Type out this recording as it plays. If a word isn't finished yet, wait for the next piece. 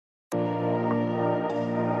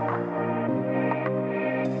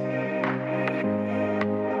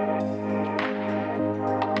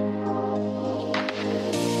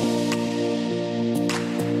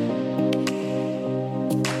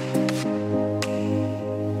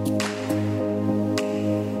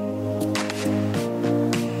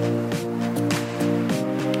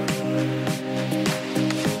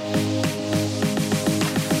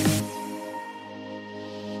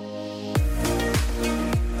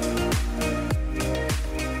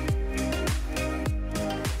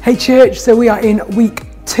Hey church, so we are in week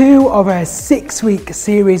 2 of a 6-week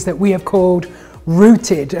series that we have called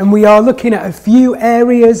Rooted, and we are looking at a few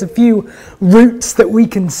areas, a few roots that we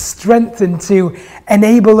can strengthen to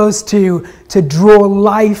enable us to draw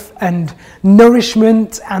life and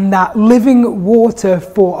nourishment and that living water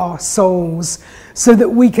for our souls so that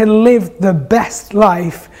we can live the best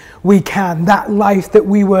life we can, that life that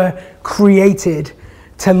we were created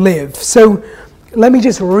to live. So let me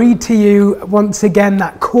just read to you once again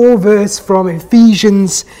that core verse from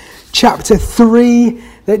Ephesians chapter 3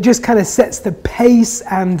 that just kind of sets the pace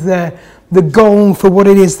and the goal for what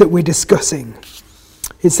it is that we're discussing.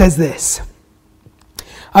 It says this: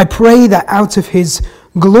 I pray that out of his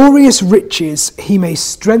glorious riches he may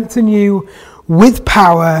strengthen you with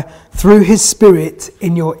power through his Spirit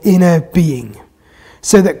in your inner being,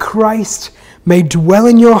 so that Christ may dwell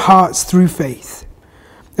in your hearts through faith.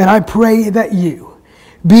 And I pray that you,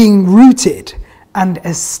 being rooted and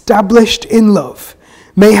established in love,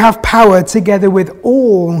 may have power together with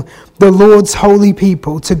all the Lord's holy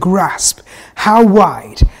people to grasp how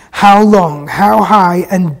wide, how long, how high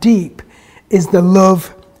and deep is the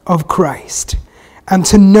love of Christ, and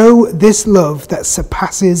to know this love that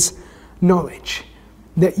surpasses knowledge,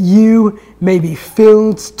 that you may be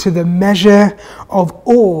filled to the measure of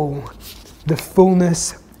all the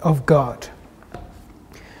fullness of God.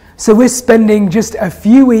 So we're spending just a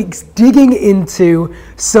few weeks digging into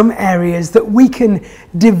some areas that we can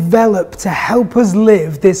develop to help us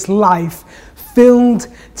live this life filled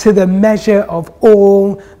to the measure of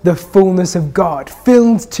all the fullness of God,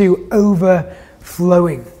 filled to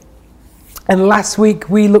overflowing. And last week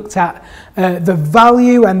we looked at the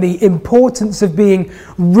value and the importance of being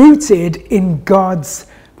rooted in God's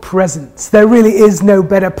presence. There really is no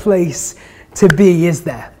better place to be, is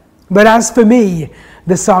there? But as for me,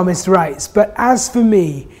 the psalmist writes, but as for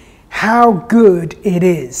me, how good it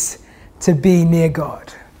is to be near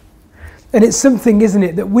God. And it's something, isn't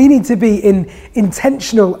it, that we need to be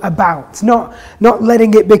intentional about, not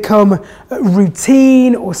letting it become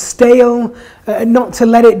routine or stale, not to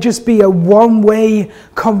let it just be a one-way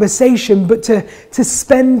conversation, but to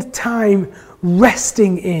spend time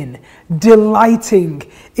resting in, delighting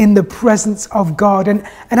in the presence of God and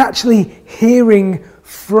actually hearing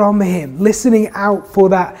from him, listening out for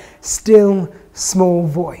that still small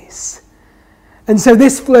voice. And so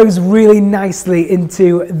this flows really nicely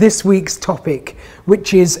into this week's topic,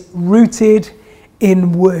 which is rooted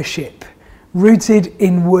in worship. Rooted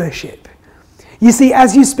in worship. You see,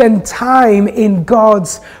 as you spend time in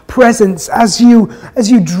God's presence, as you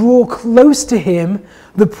draw close to him,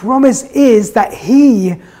 the promise is that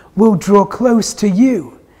he will draw close to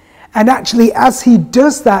you. And actually, as he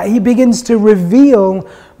does that, he begins to reveal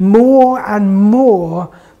more and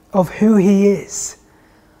more of who he is.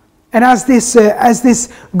 And as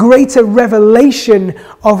this greater revelation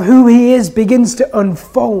of who he is begins to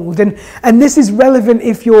unfold, and this is relevant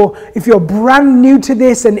if you're brand new to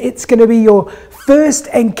this and it's going to be your first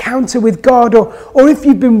encounter with God, or if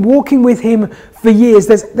you've been walking with him for years,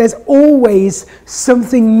 there's always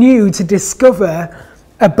something new to discover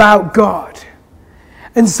about God.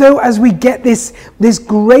 And so as we get this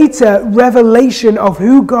greater revelation of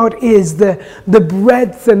who God is, the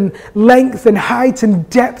breadth and length and height and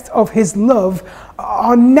depth of his love,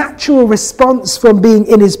 our natural response from being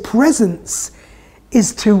in his presence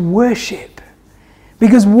is to worship.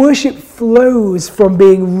 Because worship flows from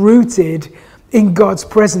being rooted in God's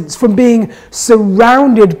presence, from being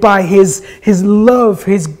surrounded by his love,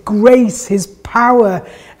 his grace, his power,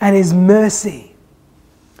 and his mercy.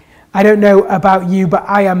 I don't know about you, but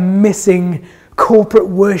I am missing corporate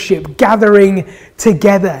worship, gathering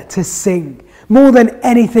together to sing. More than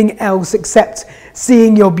anything else, except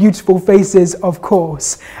seeing your beautiful faces, of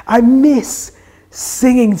course. I miss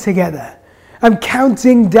singing together. I'm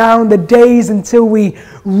counting down the days until we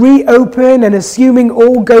reopen, and assuming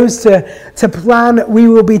all goes to plan, we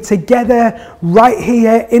will be together right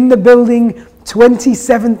here in the building,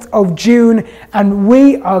 27th of June, and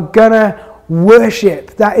we are gonna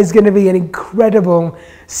worship. That is going to be an incredible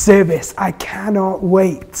service. I cannot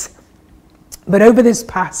wait. But over this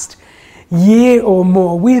past year or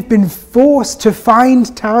more, we have been forced to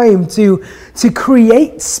find time to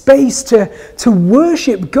create space to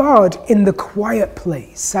worship God in the quiet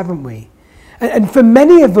place, haven't we? And for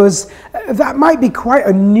many of us, that might be quite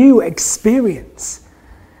a new experience.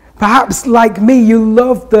 Perhaps like me, you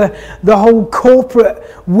love the whole corporate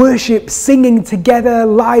worship, singing together,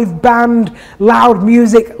 live band, loud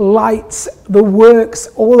music, lights, the works,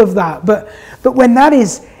 all of that. But when that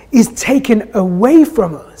is taken away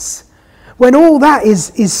from us, when all that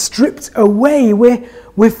is stripped away,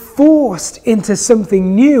 we're forced into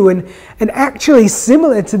something new. And actually,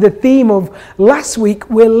 similar to the theme of last week,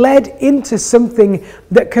 we're led into something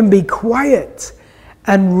that can be quiet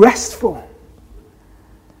and restful.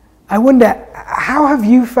 I wonder, how have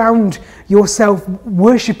you found yourself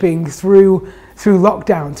worshipping through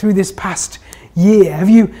lockdown, through this past year? Have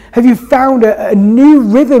you found a new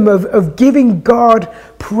rhythm of giving God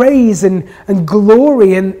praise and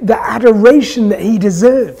glory and the adoration that he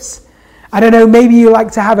deserves? I don't know, maybe you like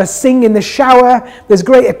to have a sing in the shower. There's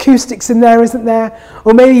great acoustics in there, isn't there?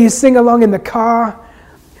 Or maybe you sing along in the car.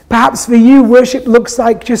 Perhaps for you, worship looks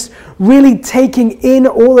like just really taking in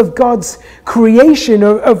all of God's creation,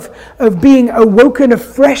 of being awoken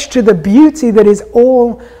afresh to the beauty that is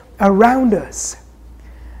all around us.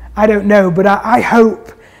 I don't know, but I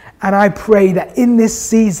hope and I pray that in this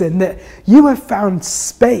season that you have found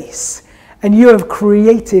space and you have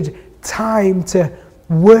created time to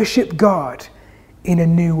worship God in a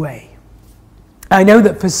new way. I know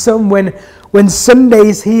that for some, when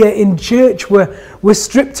Sundays here in church were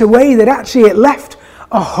stripped away, that actually it left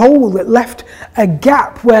a hole, it left a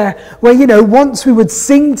gap where once we would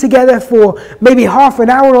sing together for maybe half an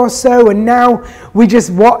hour or so, and now we just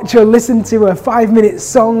watch or listen to a 5-minute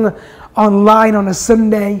song online on a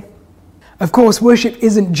Sunday. Of course, worship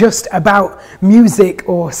isn't just about music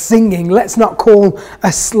or singing. Let's not call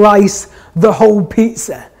a slice the whole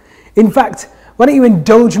pizza. In fact, why don't you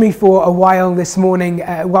indulge me for a while this morning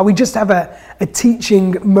while we just have a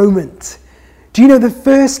teaching moment? Do you know the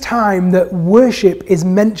first time that worship is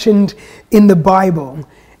mentioned in the Bible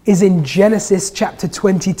is in Genesis chapter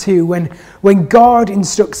 22 when God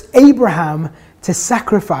instructs Abraham to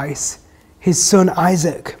sacrifice his son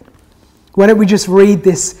Isaac? Why don't we just read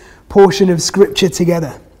this portion of scripture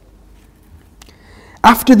together?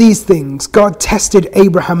 After these things, God tested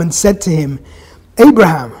Abraham and said to him,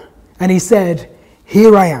 "Abraham," and he said,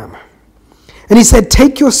 "Here I am." And he said,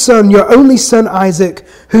 "Take your son, your only son Isaac,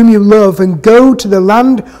 whom you love, and go to the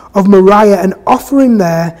land of Moriah and offer him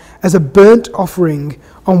there as a burnt offering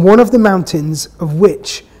on one of the mountains of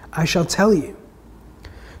which I shall tell you."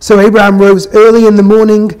 So Abraham rose early in the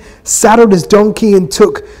morning, saddled his donkey, and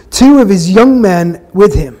took 2 of his young men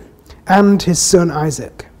with him, and his son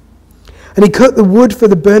Isaac. And he cut the wood for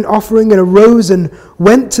the burnt offering and arose and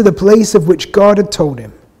went to the place of which God had told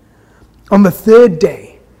him. On the 3rd day,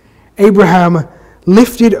 Abraham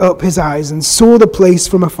lifted up his eyes and saw the place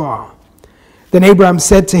from afar. Then Abraham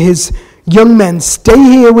said to his young men, "Stay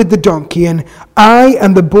here with the donkey, and I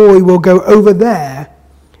and the boy will go over there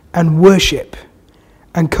and worship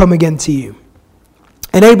and come again to you."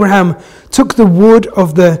 And Abraham took the wood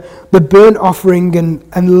of the burnt offering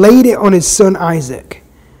and laid it on his son Isaac.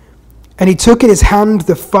 And he took in his hand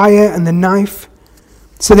the fire and the knife.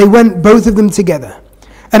 So they went, both of them together.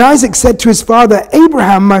 And Isaac said to his father,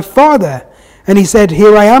 "Abraham, my father." And he said,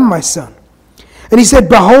 "Here I am, my son." And he said,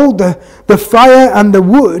 "Behold the fire and the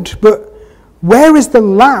wood, but where is the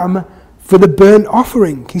lamb for the burnt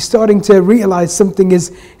offering?" He's starting to realize something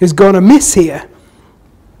is gone amiss here.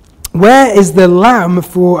 Where is the lamb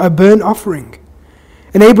for a burnt offering?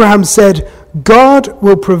 And Abraham said, "God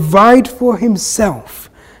will provide for himself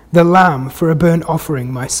the lamb for a burnt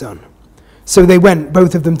offering, my son." So they went,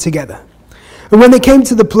 both of them together. And when they came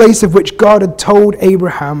to the place of which God had told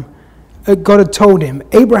him,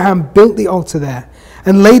 Abraham built the altar there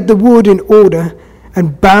and laid the wood in order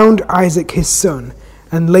and bound Isaac his son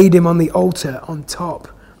and laid him on the altar on top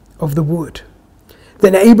of the wood.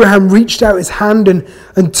 Then Abraham reached out his hand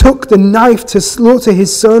and took the knife to slaughter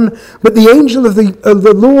his son. But the angel of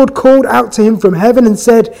the Lord called out to him from heaven and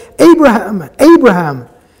said, "Abraham, Abraham."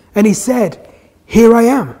 And he said, "Here I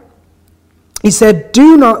am." He said,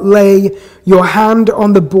 "Do not lay your hand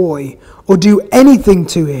on the boy or do anything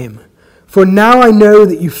to him. For now I know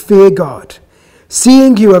that you fear God,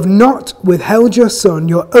 seeing you have not withheld your son,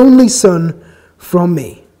 your only son, from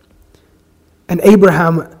me." And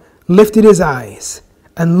Abraham lifted his eyes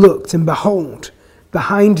and looked, and behold,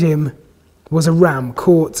 behind him was a ram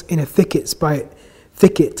caught in a thicket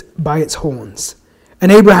by its horns.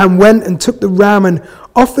 And Abraham went and took the ram and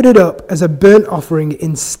offered it up as a burnt offering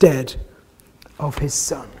instead of his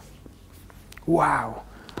son. Wow,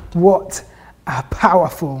 what a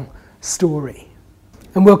powerful story.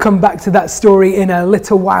 And we'll come back to that story in a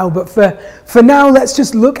little while, but for now, let's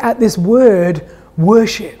just look at this word,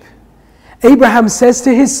 worship. Abraham says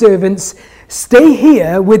to his servants, "Stay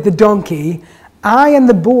here with the donkey. I and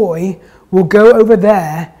the boy will go over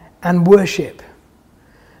there and worship."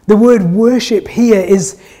 The word worship here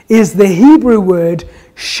is the Hebrew word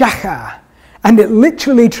shachar, and it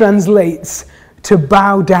literally translates to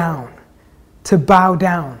bow down, to bow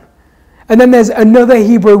down. And then there's another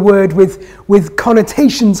Hebrew word with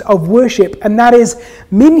connotations of worship, and that is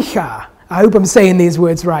mincha. I hope I'm saying these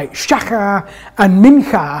words right. Shachar and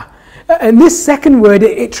mincha. And this second word,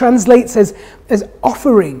 it translates as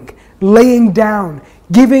offering, laying down,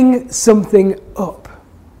 giving something up.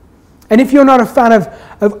 And if you're not a fan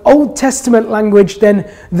of Old Testament language, then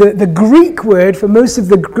the Greek word for most of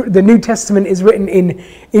the New Testament is written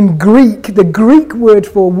in Greek. The Greek word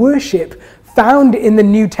for worship found in the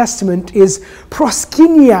New Testament is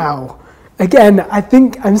proskiniao. Again, I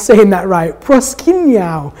think I'm saying that right.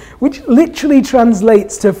 Proskiniao, which literally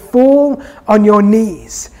translates to fall on your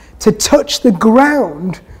knees, to touch the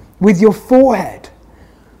ground with your forehead.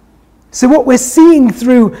 So what we're seeing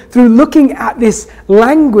through looking at this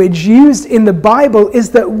language used in the Bible is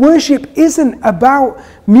that worship isn't about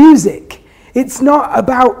music. It's not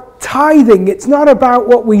about tithing. It's not about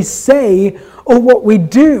what we say or what we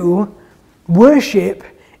do. Worship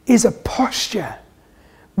is a posture.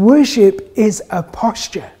 Worship is a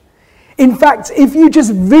posture. In fact, if you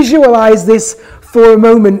just visualize this for a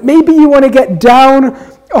moment, maybe you want to get down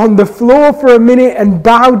on the floor for a minute and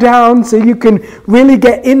bow down so you can really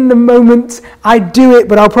get in the moment. I do it,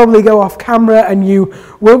 but I'll probably go off camera and you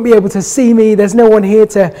won't be able to see me. There's no one here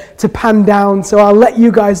to pan down, so I'll let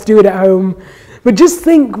you guys do it at home. But just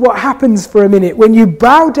think what happens for a minute when you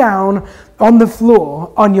bow down on the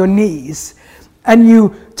floor on your knees and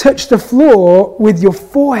you touch the floor with your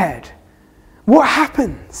forehead. What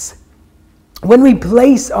happens? When we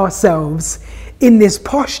place ourselves in this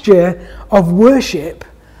posture of worship,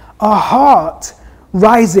 our heart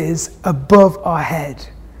rises above our head.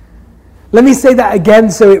 Let me say that again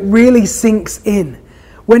so it really sinks in.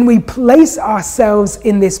 When we place ourselves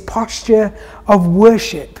in this posture of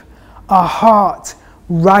worship, our heart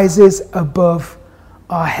rises above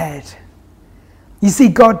our head. You see,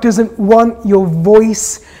 God doesn't want your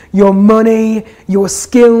voice, your money, your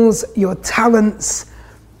skills, your talents.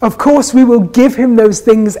 Of course, we will give him those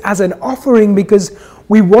things as an offering because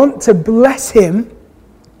we want to bless him,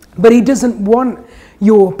 but he doesn't want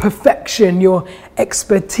your perfection, your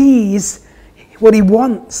expertise. What he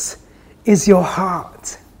wants is your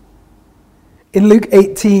heart. In Luke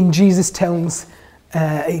 18, Jesus tells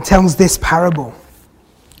this parable.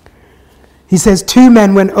 He says, 2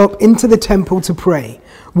 men went up into the temple to pray,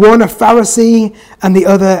 one a Pharisee and the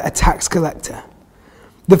other a tax collector.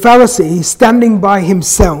 The Pharisee, standing by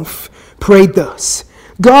himself, prayed thus,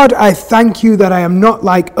 God, I thank you that I am not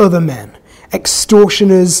like other men,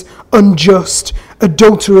 extortioners, unjust,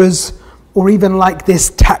 adulterers, or even like this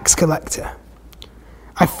tax collector.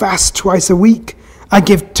 I fast twice a week. I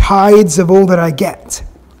give tithes of all that I get.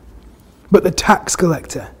 But the tax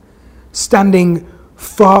collector, standing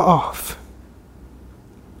far off,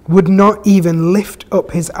 would not even lift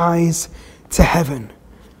up his eyes to heaven,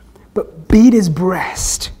 but beat his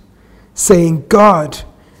breast, saying, God,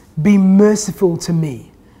 be merciful to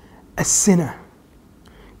me, a sinner.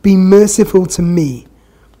 Be merciful to me,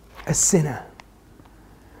 a sinner.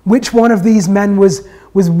 Which one of these men was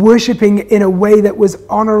worshipping in a way that was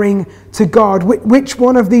honoring to God? Which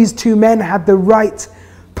one of these 2 men had the right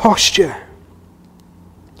posture?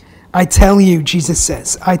 I tell you, Jesus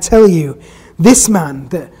says, I tell you, this man,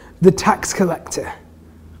 the tax collector,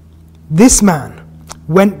 this man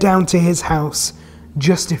went down to his house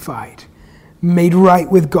justified, made right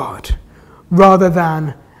with God, rather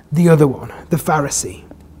than the other one, the Pharisee.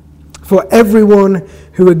 For everyone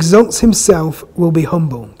who exalts himself will be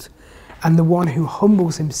humbled, and the one who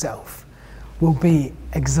humbles himself will be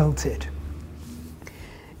exalted.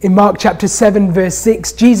 In Mark chapter 7, verse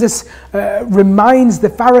 6, Jesus reminds the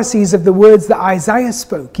Pharisees of the words that Isaiah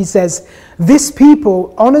spoke. He says, this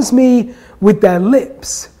people honors me with their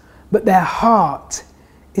lips, but their heart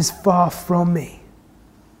is far from me.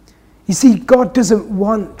 You see, God doesn't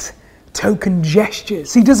want token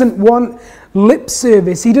gestures. He doesn't want lip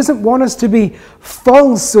service. He doesn't want us to be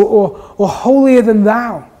false or holier than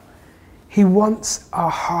thou. He wants our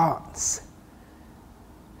hearts.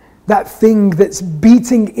 That thing that's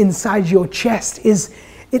beating inside your chest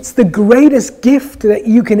it's the greatest gift that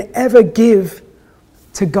you can ever give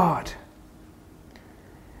to God.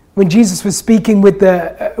 When Jesus was speaking with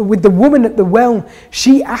the woman at the well,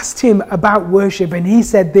 she asked him about worship, and he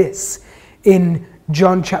said this in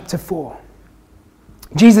John chapter 4.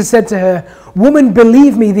 Jesus said to her, Woman,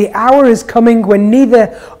 believe me, the hour is coming when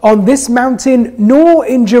neither on this mountain nor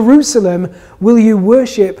in Jerusalem will you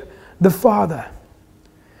worship the Father.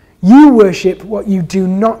 You worship what you do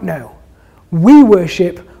not know. We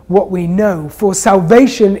worship what we know, for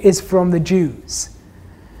salvation is from the Jews.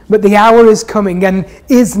 But the hour is coming and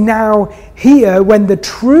is now here when the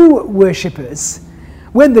true worshippers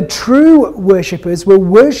will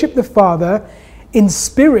worship the Father in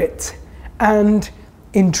spirit and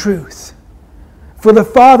in truth. For the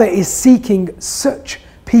Father is seeking such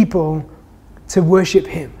people to worship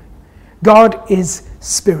him. God is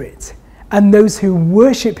spirit, and those who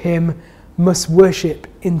worship him must worship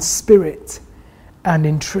in spirit and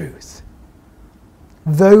in truth.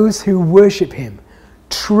 Those who worship him,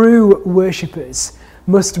 true worshippers,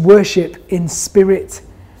 must worship in spirit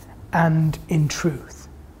and in truth.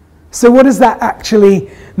 So what does that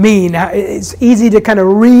actually mean? It's easy to kind of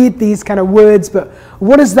read these kind of words, but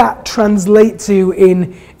what does that translate to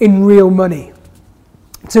in real money?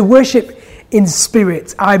 To worship in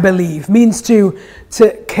spirit, I believe, means to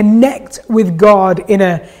connect with God in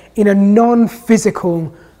a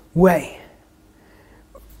non-physical way.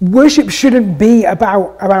 Worship shouldn't be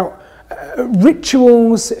about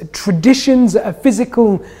rituals, traditions, a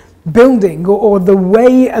physical building, or the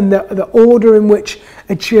way and the order in which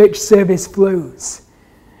a church service flows.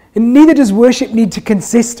 And neither does worship need to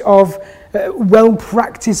consist of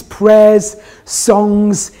well-practiced prayers,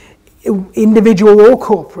 songs, individual or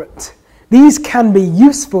corporate. These can be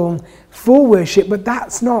useful for worship, but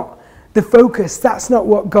that's not the focus. That's not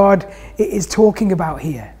what God is talking about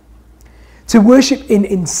here. To worship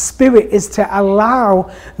in spirit is to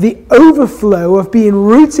allow the overflow of being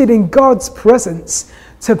rooted in God's presence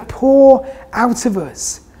to pour out of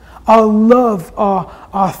us. Our love,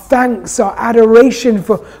 our thanks, our adoration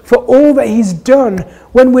for all that he's done.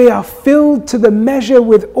 When we are filled to the measure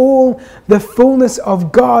with all the fullness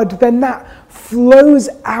of God, then that flows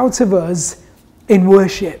out of us in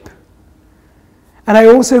worship. And I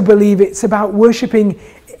also believe it's about worshiping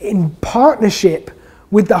in partnership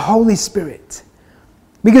with the Holy Spirit.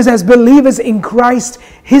 Because as believers in Christ,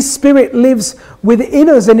 his Spirit lives within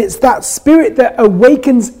us, and it's that Spirit that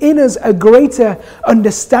awakens in us a greater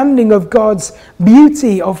understanding of God's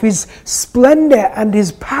beauty, of his splendor and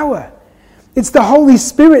his power. It's the Holy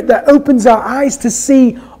Spirit that opens our eyes to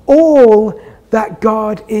see all that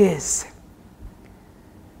God is.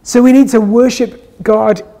 So we need to worship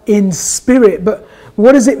God in spirit, but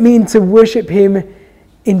what does it mean to worship him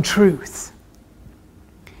in truth?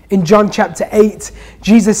 In John chapter 8,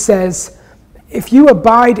 Jesus says, "If you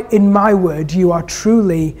abide in my word, you are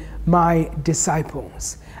truly my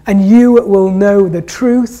disciples, and you will know the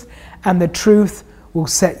truth, and the truth will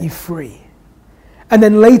set you free." And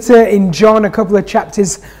then later in John, a couple of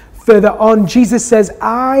chapters further on, Jesus says,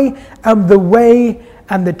 "I am the way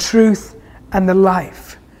and the truth and the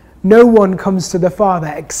life. No one comes to the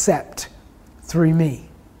Father except through me."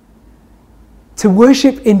 To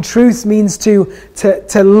worship in truth means to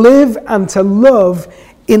live and to love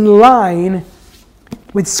in line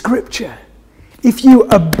with Scripture. If you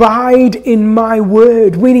abide in my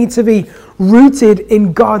word, we need to be rooted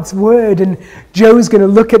in God's word. And Joe's going to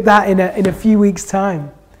look at that in a few weeks' time.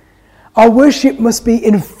 Our worship must be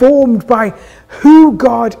informed by who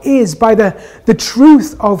God is, by the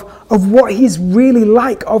truth of what he's really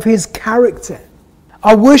like, of his character.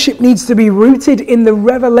 Our worship needs to be rooted in the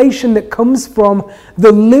revelation that comes from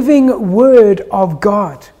the living word of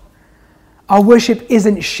God. Our worship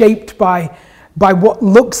isn't shaped by what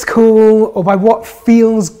looks cool or by what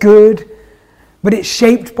feels good, but it's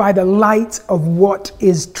shaped by the light of what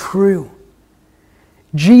is true.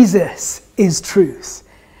 Jesus is truth,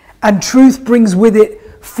 and truth brings with it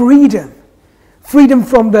freedom. Freedom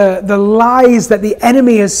from the lies that the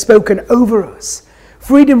enemy has spoken over us.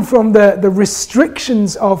 Freedom from the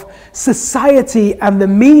restrictions of society and the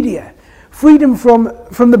media. Freedom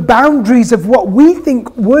from the boundaries of what we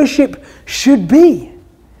think worship should be.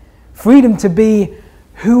 Freedom to be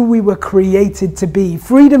who we were created to be.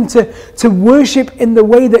 Freedom to worship in the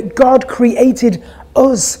way that God created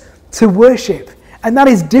us to worship. And that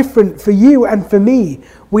is different for you and for me.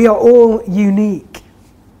 We are all unique.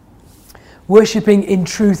 Worshipping in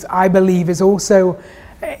truth, I believe, is also,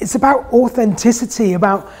 it's about authenticity,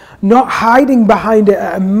 about not hiding behind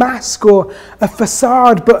a mask or a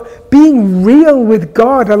facade, but being real with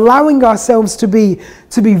God, allowing ourselves to be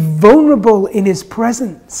vulnerable in his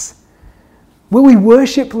presence. Will we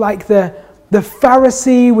worship like the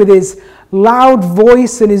Pharisee with his loud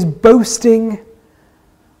voice and his boasting?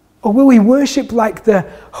 Or will we worship like the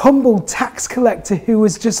humble tax collector who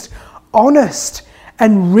was just honest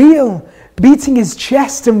and real, beating his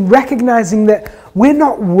chest and recognizing that we're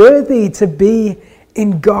not worthy to be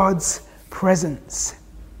in God's presence?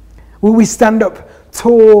 Will we stand up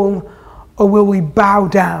tall, or will we bow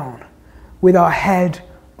down with our head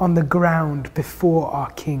on the ground before our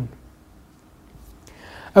King?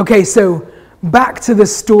 Okay, so back to the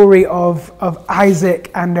story of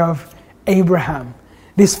Isaac and of Abraham,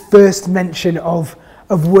 this first mention of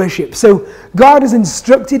worship. So God has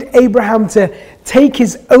instructed Abraham to take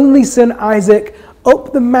his only son Isaac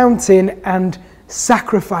up the mountain and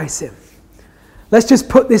sacrifice him. Let's just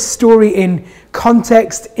put this story in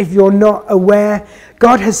context if you're not aware.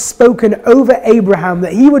 God has spoken over Abraham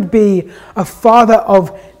that he would be a father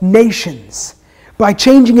of nations by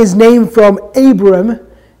changing his name from Abram,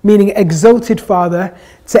 meaning exalted father,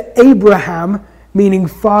 to Abraham, meaning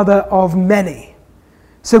father of many.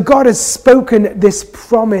 So God has spoken this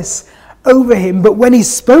promise over him, but when he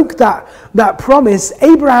spoke that promise,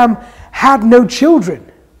 Abraham had no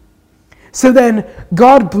children. So then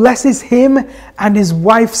God blesses him and his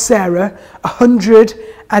wife Sarah,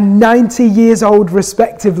 190 years old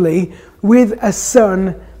respectively, with a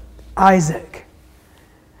son, Isaac.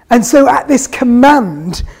 And so at this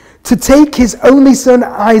command to take his only son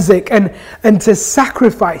Isaac and to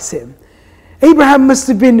sacrifice him, Abraham must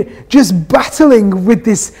have been just battling with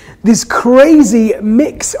this crazy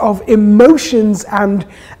mix of emotions and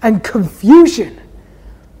confusion.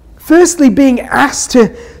 Firstly, being asked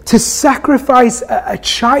to sacrifice a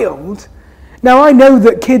child. Now, I know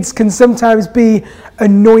that kids can sometimes be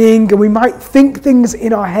annoying and we might think things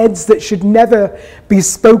in our heads that should never be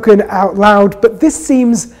spoken out loud, but this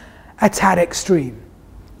seems a tad extreme.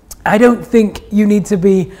 I don't think you need to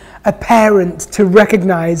be a parent to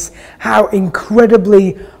recognize how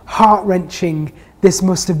incredibly heart-wrenching this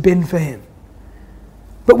must have been for him.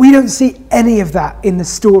 But we don't see any of that in the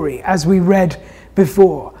story as we read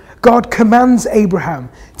before. God commands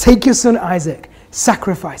Abraham, take your son Isaac,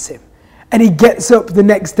 sacrifice him. And he gets up the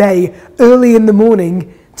next day, early in the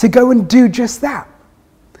morning, to go and do just that.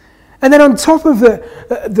 And then on top of the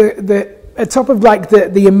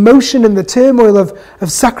emotion and the turmoil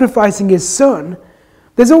of sacrificing his son,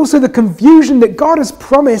 there's also the confusion that God has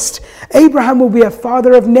promised Abraham will be a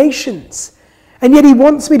father of nations. And yet he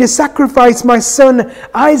wants me to sacrifice my son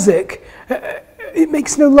Isaac. It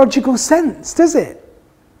makes no logical sense, does it?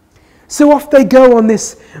 So off they go on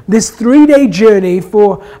this 3-day journey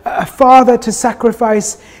for a father to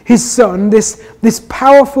sacrifice his son, this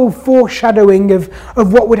powerful foreshadowing of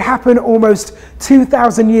what would happen almost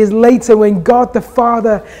 2,000 years later when God the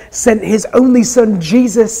Father sent his only son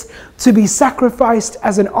Jesus to be sacrificed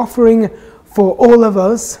as an offering for all of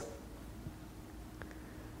us.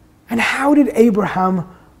 And how did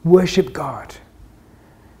Abraham worship God?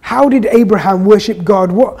 How did Abraham worship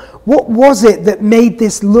God? What was it that made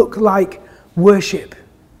this look like worship?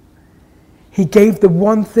 He gave the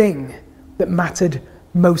one thing that mattered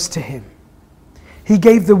most to him. He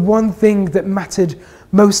gave the one thing that mattered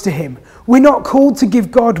most to him. We're not called to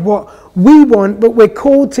give God what we want, but we're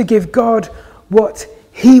called to give God what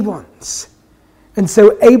he wants. And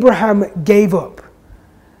so Abraham gave up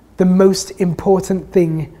the most important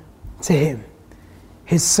thing to him,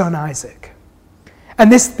 his son Isaac.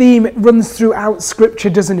 And this theme runs throughout Scripture,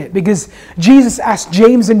 doesn't it? Because Jesus asked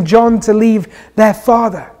James and John to leave their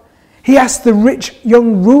father. He asked the rich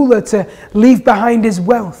young ruler to leave behind his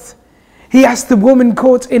wealth. He asked the woman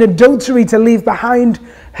caught in adultery to leave behind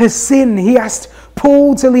her sin. He asked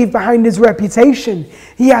Paul to leave behind his reputation.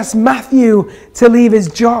 He asked Matthew to leave his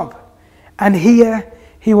job. And here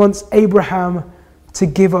he wants Abraham to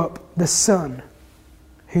give up the son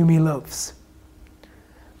whom he loves.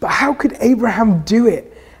 But how could Abraham do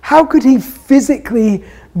it? How could he physically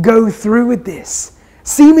go through with this,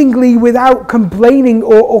 seemingly without complaining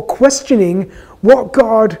or questioning what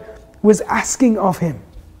God was asking of him?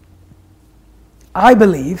 I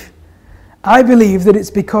believe that it's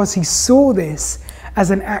because he saw this as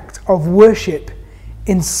an act of worship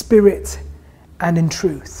in spirit and in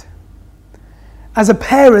truth. As a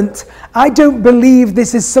parent, I don't believe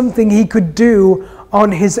this is something he could do on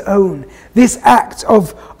his own. This act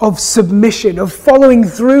of submission, of following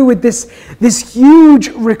through with this huge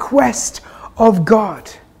request of God.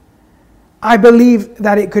 I believe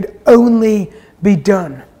that it could only be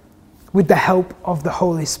done with the help of the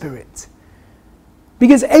Holy Spirit.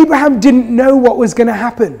 Because Abraham didn't know what was going to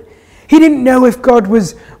happen. He didn't know if God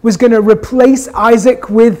was going to replace Isaac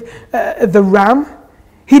with the ram.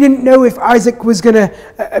 He didn't know if Isaac was going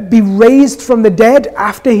to be raised from the dead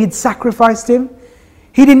after he'd sacrificed him.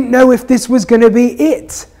 He didn't know if this was going to be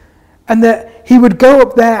it, and that he would go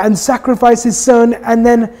up there and sacrifice his son, and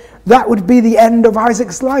then that would be the end of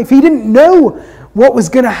Isaac's life. He didn't know what was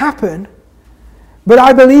going to happen, but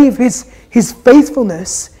I believe his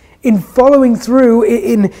faithfulness in following through,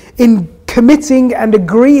 in committing and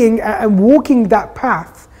agreeing and walking that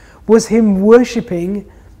path, was him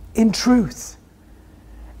worshipping in truth.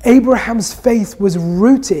 Abraham's faith was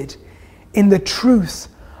rooted in the truth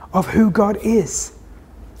of who God is.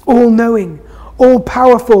 All-knowing,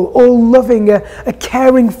 all-powerful, all-loving, a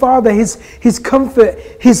caring Father, his comfort,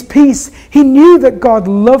 his peace. He knew that God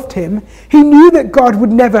loved him. He knew that God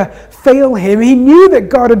would never fail him. He knew that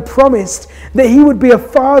God had promised that he would be a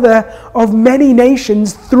father of many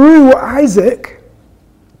nations through Isaac.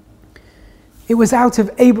 It was out of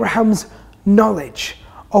Abraham's knowledge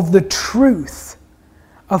of the truth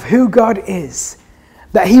of who God is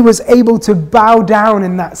that he was able to bow down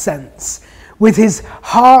in that sense, with his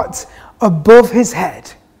heart above his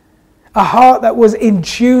head, a heart that was in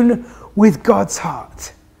tune with God's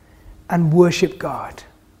heart, and worship God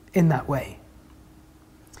in that way.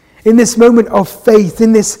 In this moment of faith,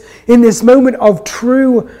 in this moment of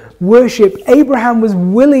true worship, Abraham was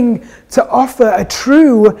willing to offer a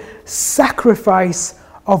true sacrifice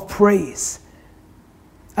of praise.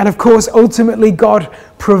 And of course, ultimately, God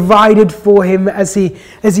provided for him as he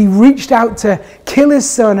reached out to kill his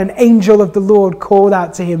son. An angel of the Lord called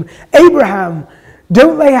out to him, "Abraham,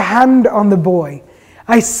 don't lay a hand on the boy.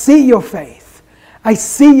 I see your faith. I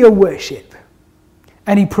see your worship."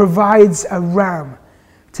 And he provides a ram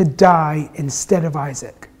to die instead of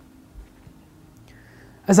Isaac.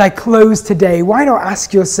 As I close today, why not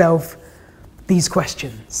ask yourself these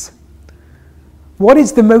questions? What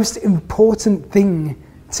is the most important thing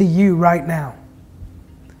to you right now?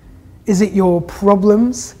 Is it your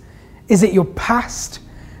problems? Is it your past?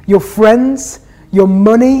 Your friends? Your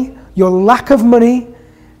money? Your lack of money?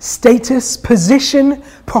 Status? Position?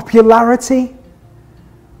 Popularity?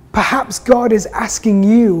 Perhaps God is asking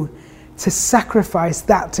you to sacrifice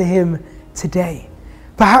that to him today.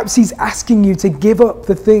 Perhaps he's asking you to give up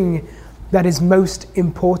the thing that is most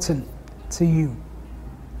important to you.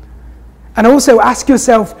 And also ask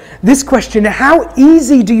yourself this question: how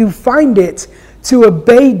easy do you find it to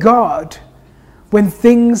obey God when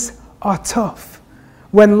things are tough,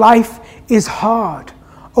 when life is hard,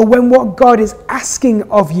 or when what God is asking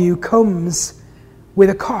of you comes with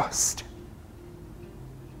a cost?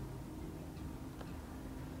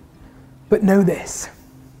 But know this: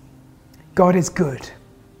 God is good.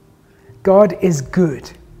 God is good.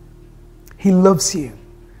 He loves you.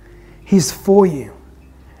 He's for you.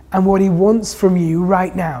 And what he wants from you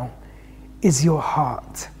right now is your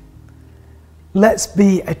heart. Let's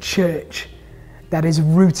be a church that is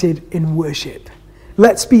rooted in worship.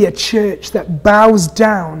 Let's be a church that bows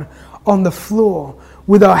down on the floor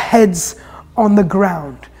with our heads on the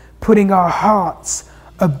ground, putting our hearts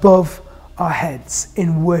above our heads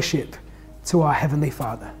in worship to our Heavenly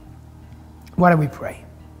Father. Why don't we pray?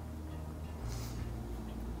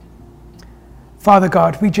 Father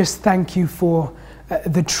God, we just thank you for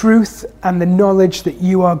the truth and the knowledge that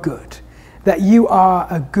you are good, that you are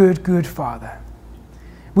a good, good Father.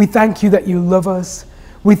 We thank you that you love us.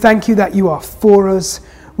 We thank you that you are for us.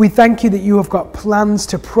 We thank you that you have got plans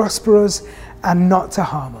to prosper us and not to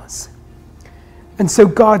harm us. And so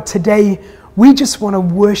God, today we just want to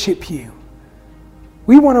worship you.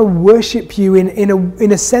 We want to worship you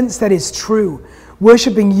in a sense that is true,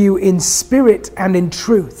 worshiping you in spirit and in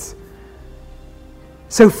truth.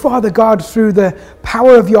 So Father God, through the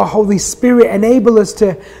power of your Holy Spirit, enable us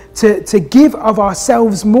to give of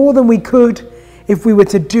ourselves more than we could if we were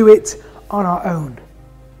to do it on our own.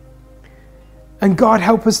 And God,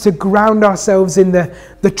 help us to ground ourselves in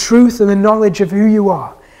the truth and the knowledge of who you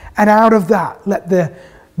are. And out of that, let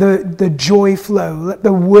the joy flow, let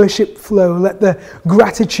the worship flow, let the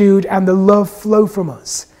gratitude and the love flow from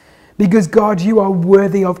us. Because God, you are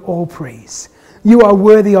worthy of all praise. You are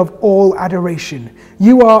worthy of all adoration.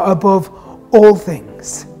 You are above all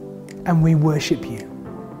things, and we worship you.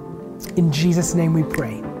 In Jesus' name we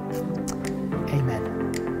pray.